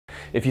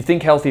If you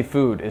think healthy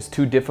food is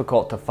too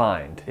difficult to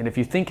find, and if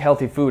you think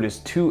healthy food is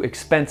too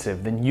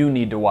expensive, then you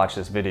need to watch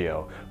this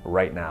video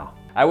right now.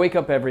 I wake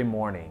up every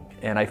morning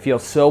and I feel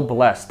so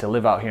blessed to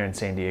live out here in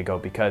San Diego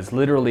because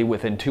literally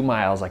within 2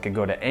 miles I could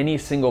go to any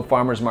single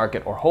farmer's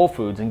market or Whole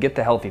Foods and get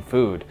the healthy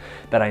food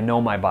that I know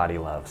my body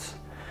loves.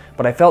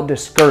 But I felt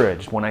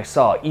discouraged when I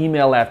saw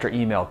email after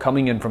email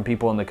coming in from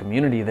people in the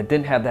community that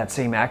didn't have that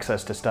same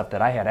access to stuff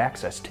that I had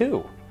access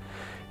to.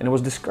 And it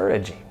was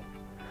discouraging.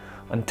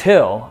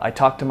 Until I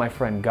talked to my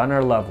friend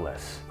Gunnar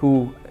Lovelace,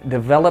 who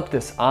developed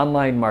this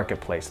online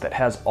marketplace that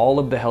has all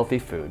of the healthy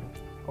food,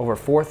 over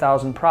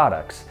 4,000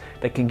 products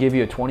that can give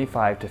you a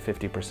 25 to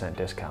 50%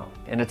 discount.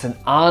 And it's an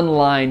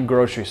online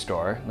grocery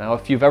store. Now,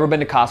 if you've ever been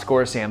to Costco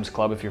or Sam's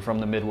Club, if you're from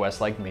the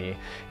Midwest like me,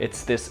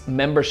 it's this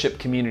membership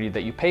community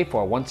that you pay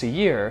for once a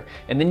year,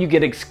 and then you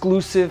get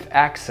exclusive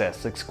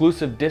access,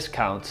 exclusive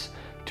discounts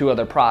to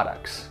other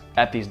products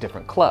at these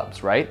different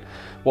clubs, right?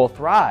 Well,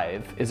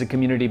 Thrive is a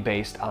community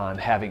based on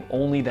having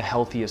only the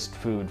healthiest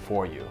food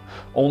for you,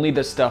 only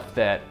the stuff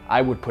that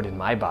I would put in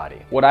my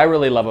body. What I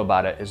really love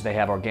about it is they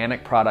have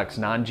organic products,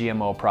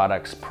 non-GMO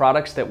products,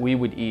 products that we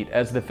would eat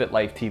as the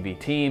FitLifeTV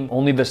team,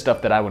 only the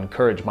stuff that I would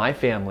encourage my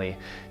family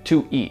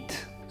to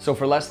eat. So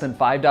for less than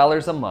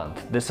 $5 a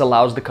month, this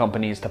allows the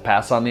companies to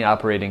pass on the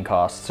operating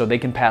costs so they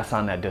can pass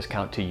on that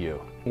discount to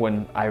you.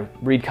 When I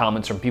read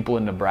comments from people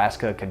in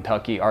Nebraska,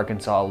 Kentucky,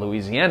 Arkansas,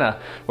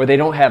 Louisiana, where they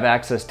don't have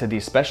access to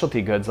these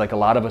specialty goods like a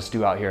lot of us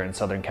do out here in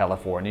Southern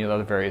California,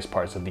 the various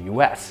parts of the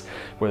US,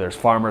 where there's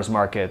farmers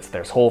markets,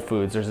 there's Whole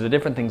Foods, there's the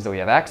different things that we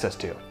have access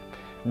to.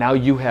 Now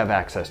you have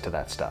access to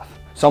that stuff.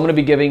 So I'm gonna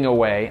be giving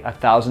away a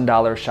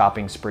 $1,000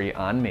 shopping spree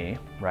on me,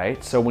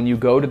 right? So when you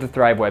go to the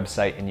Thrive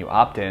website and you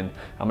opt in,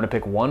 I'm gonna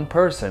pick one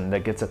person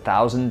that gets a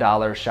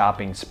 $1,000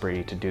 shopping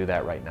spree to do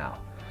that right now.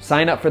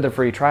 Sign up for the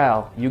free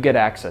trial, you get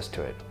access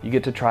to it. You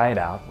get to try it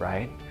out,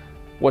 right?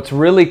 What's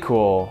really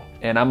cool,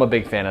 and I'm a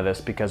big fan of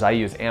this because I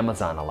use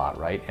Amazon a lot,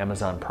 right?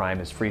 Amazon Prime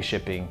is free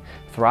shipping.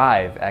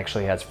 Thrive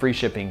actually has free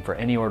shipping for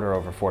any order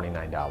over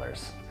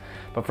 $49.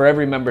 But for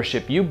every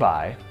membership you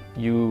buy,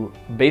 you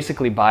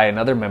basically buy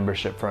another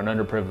membership for an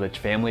underprivileged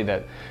family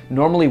that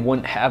normally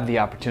wouldn't have the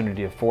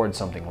opportunity to afford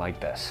something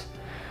like this.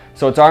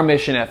 So it's our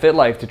mission at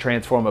FitLife to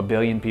transform 1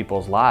 billion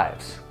people's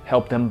lives,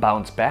 help them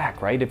bounce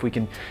back, right? If we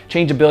can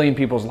change 1 billion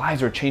people's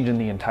lives, we're changing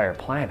the entire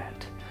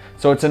planet.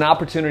 So it's an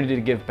opportunity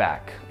to give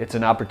back. It's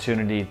an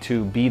opportunity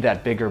to be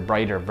that bigger,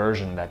 brighter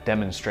version, that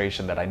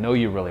demonstration that I know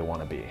you really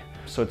want to be.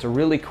 So it's a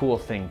really cool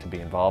thing to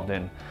be involved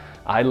in.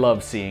 I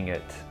love seeing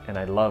it, and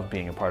I love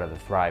being a part of the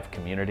Thrive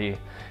community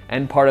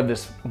and part of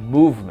this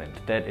movement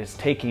that is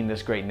taking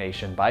this great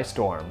nation by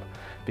storm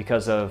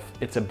because of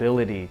its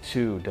ability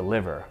to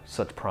deliver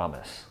such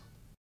promise.